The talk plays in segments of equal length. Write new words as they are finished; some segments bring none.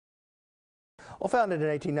Well, founded in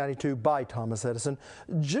 1892 by Thomas Edison,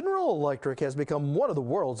 General Electric has become one of the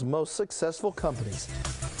world's most successful companies.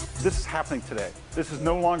 This is happening today. This is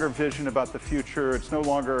no longer vision about the future. It's no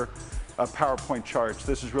longer PowerPoint charts.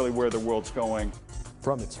 This is really where the world's going.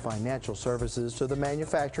 From its financial services to the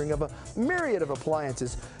manufacturing of a myriad of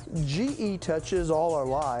appliances, GE touches all our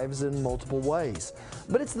lives in multiple ways.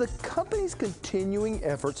 But it's the company's continuing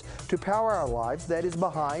efforts to power our lives that is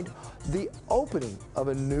behind the opening of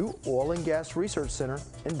a new oil and gas research center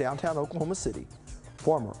in downtown Oklahoma City.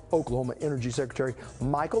 Former Oklahoma Energy Secretary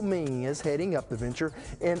Ming is heading up the venture,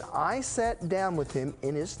 and I sat down with him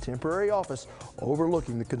in his temporary office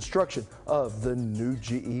overlooking the construction of the new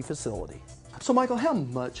GE facility. So, Michael, how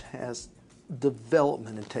much has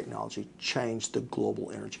development and technology changed the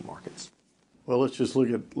global energy markets? Well, let's just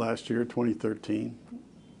look at last year, 2013,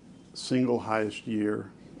 single highest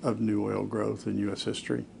year of new oil growth in U.S.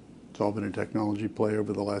 history. It's all been a technology play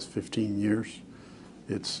over the last 15 years.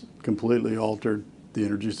 It's completely altered the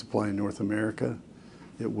energy supply in North America.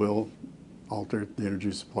 It will alter the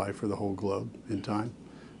energy supply for the whole globe in time,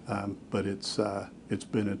 but it's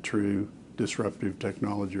been a true disruptive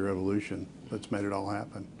technology revolution that's made it all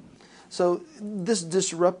happen. So this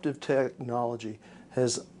disruptive technology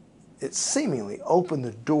has seemingly opened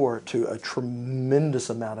the door to a tremendous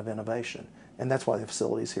amount of innovation, and that's why the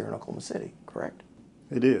facility is here in Oklahoma City, correct?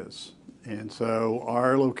 It is. And so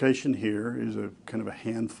our location here is a kind of a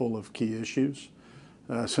handful of key issues.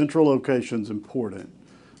 Central location is important,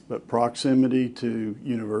 but proximity to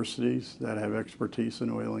universities that have expertise in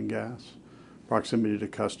oil and gas, proximity to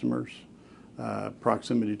customers,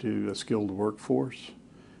 proximity to a skilled workforce,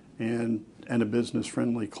 and a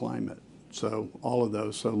business-friendly climate. So all of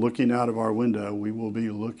those. So looking out of our window, we will be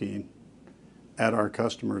looking at our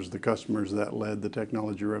customers, the customers that led the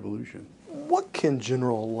technology revolution. What can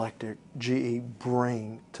General Electric, GE,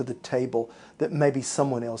 bring to the table that maybe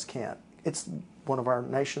someone else can't? It's one of our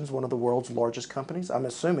nation's, one of the world's largest companies. I'm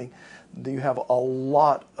assuming that you have a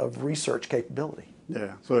lot of research capability.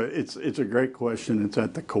 Yeah, so it's a great question. It's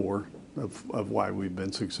at the core of why we've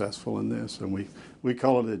been successful in this, and we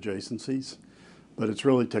call it adjacencies, but it's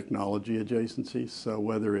really technology adjacencies. So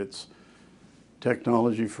whether it's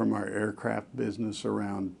technology from our aircraft business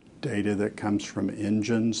around data that comes from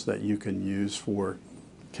engines that you can use for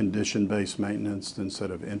condition-based maintenance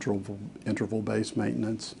instead of interval-based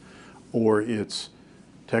maintenance, or it's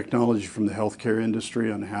technology from the healthcare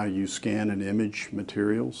industry on how you scan and image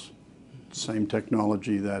materials. Same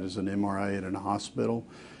technology that is an MRI at a hospital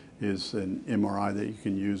is an MRI that you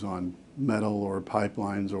can use on metal or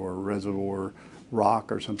pipelines or reservoir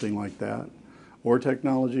rock or something like that. Or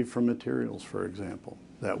technology from materials, for example,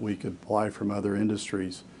 that we could apply from other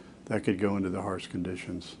industries that could go into the harsh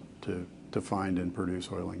conditions to find and produce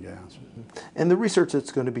oil and gas. And the research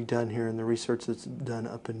that's going to be done here and the research that's done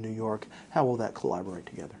up in New York, how will that collaborate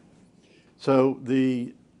together? So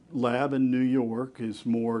the lab in New York is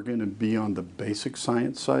more going to be on the basic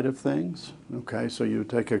science side of things. Okay, so you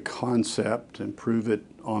take a concept and prove it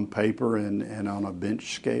on paper and on a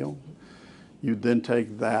bench scale. You'd then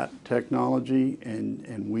take that technology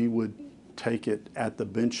and we would take it at the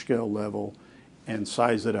bench scale level and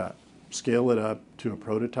size it up, scale it up to a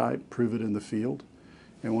prototype, prove it in the field.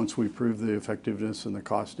 And once we prove the effectiveness and the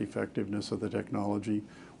cost effectiveness of the technology,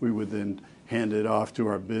 we would then hand it off to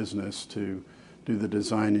our business to do the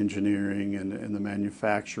design engineering and the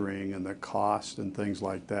manufacturing and the cost and things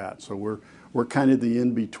like that. So we're kind of the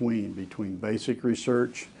between basic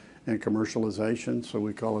research and commercialization, so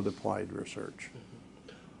we call it applied research.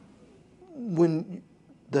 When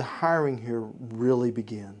the hiring here really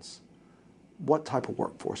begins, what type of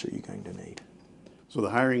workforce are you going to need? So the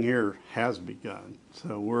hiring here has begun.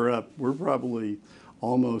 So we're probably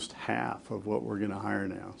almost half of what we're going to hire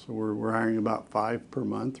now. So we're hiring about 5 per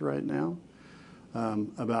month right now.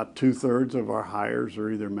 About 2/3 of our hires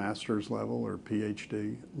are either master's level or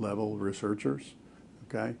PhD level researchers.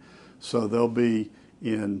 Okay, so they'll be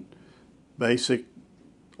in basic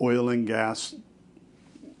oil and gas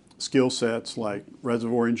skill sets like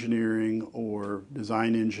reservoir engineering or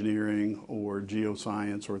design engineering or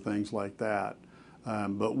geoscience or things like that.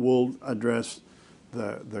 But we'll address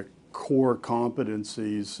the core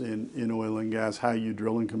competencies in oil and gas: how you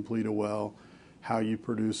drill and complete a well, how you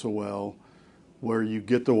produce a well, where you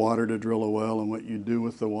get the water to drill a well and what you do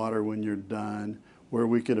with the water when you're done, where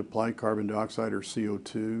we could apply carbon dioxide or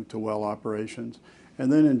CO2 to well operations,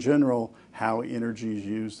 and then in general, how energy is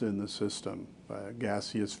used in the system,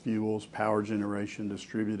 gaseous fuels, power generation,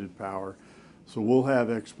 distributed power. So we'll have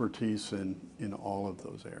expertise in all of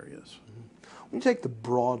those areas. When you take the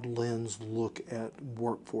broad lens look at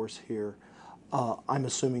workforce here, I'm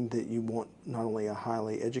assuming that you want not only a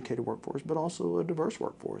highly educated workforce, but also a diverse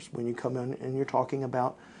workforce when you come in and you're talking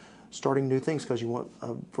about starting new things because you want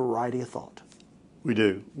a variety of thought. We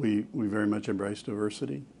do. We very much embrace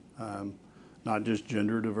diversity, not just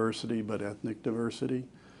gender diversity, but ethnic diversity.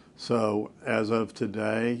 So as of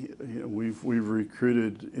today, we've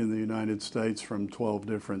recruited in the United States from 12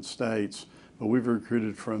 different states, but we've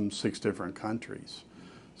recruited from 6 different countries.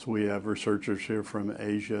 So we have researchers here from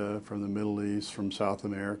Asia, from the Middle East, from South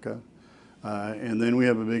America. And then we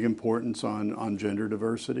have a big importance on gender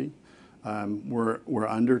diversity. We're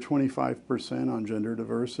under 25% on gender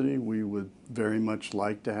diversity. We would very much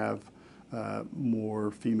like to have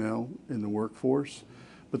more female in the workforce,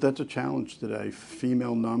 but that's a challenge today.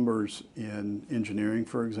 Female numbers in engineering,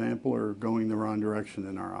 for example, are going the wrong direction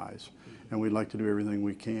in our eyes. And we'd like to do everything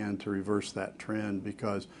we can to reverse that trend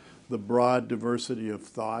because the broad diversity of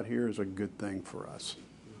thought here is a good thing for us.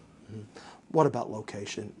 Mm-hmm. What about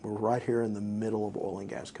location? We're right here in the middle of oil and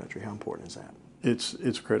gas country. How important is that?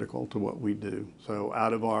 It's critical to what we do. So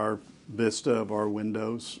out of our vista of our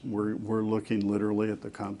windows, we're looking literally at the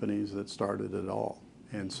companies that started it all.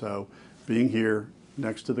 And so being here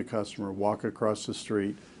next to the customer, walk across the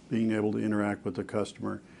street, being able to interact with the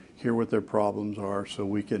customer, hear what their problems are so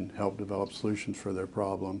we can help develop solutions for their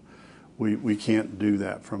problem. We can't do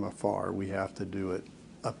that from afar. We have to do it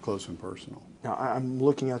up close and personal. Now, I'm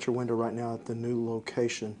looking out your window right now at the new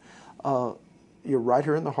location. You're right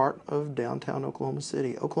here in the heart of downtown Oklahoma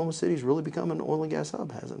City. Oklahoma City's really become an oil and gas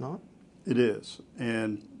hub, has it not? It is.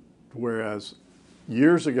 And whereas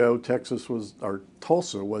years ago,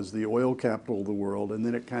 Tulsa was the oil capital of the world, and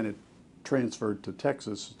then it kind of transferred to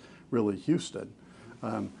Texas, really Houston.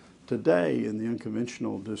 Today, in the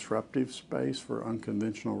unconventional disruptive space for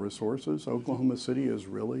unconventional resources, Oklahoma City has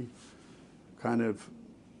really kind of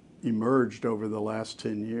emerged over the last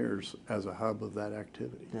 10 years as a hub of that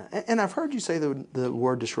activity. Yeah. And I've heard you say the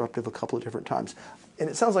word disruptive a couple of different times. And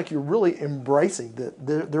it sounds like you're really embracing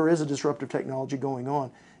that there is a disruptive technology going on.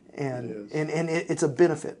 And it's a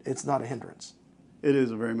benefit. It's not a hindrance. It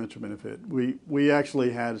is very much a benefit. We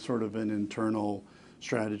actually had sort of an internal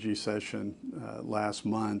strategy session last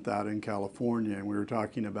month out in California, and we were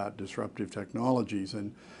talking about disruptive technologies.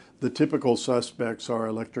 And the typical suspects are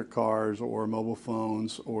electric cars or mobile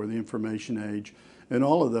phones or the information age, and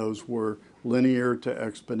all of those were linear to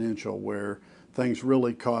exponential, where things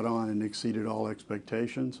really caught on and exceeded all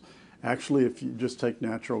expectations. Actually, if you just take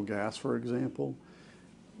natural gas, for example,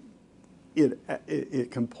 it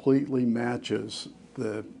completely matches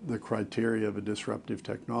the criteria of a disruptive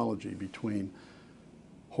technology between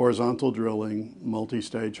horizontal drilling,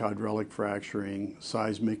 multi-stage hydraulic fracturing,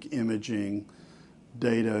 seismic imaging,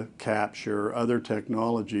 data capture, other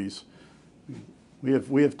technologies. We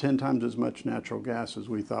have 10 times as much natural gas as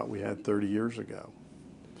we thought we had 30 years ago.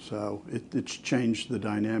 So it's changed the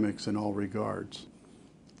dynamics in all regards.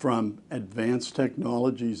 From advanced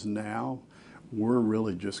technologies now, we're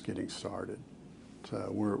really just getting started. So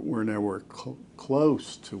we're nowhere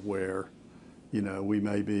close to where, we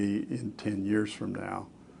may be in 10 years from now,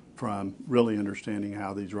 from really understanding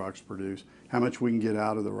how these rocks produce, how much we can get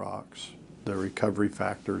out of the rocks, the recovery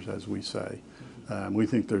factors, as we say. We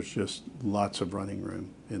think there's just lots of running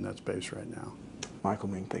room in that space right now. Michael,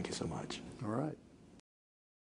 Ming, thank you so much. All right.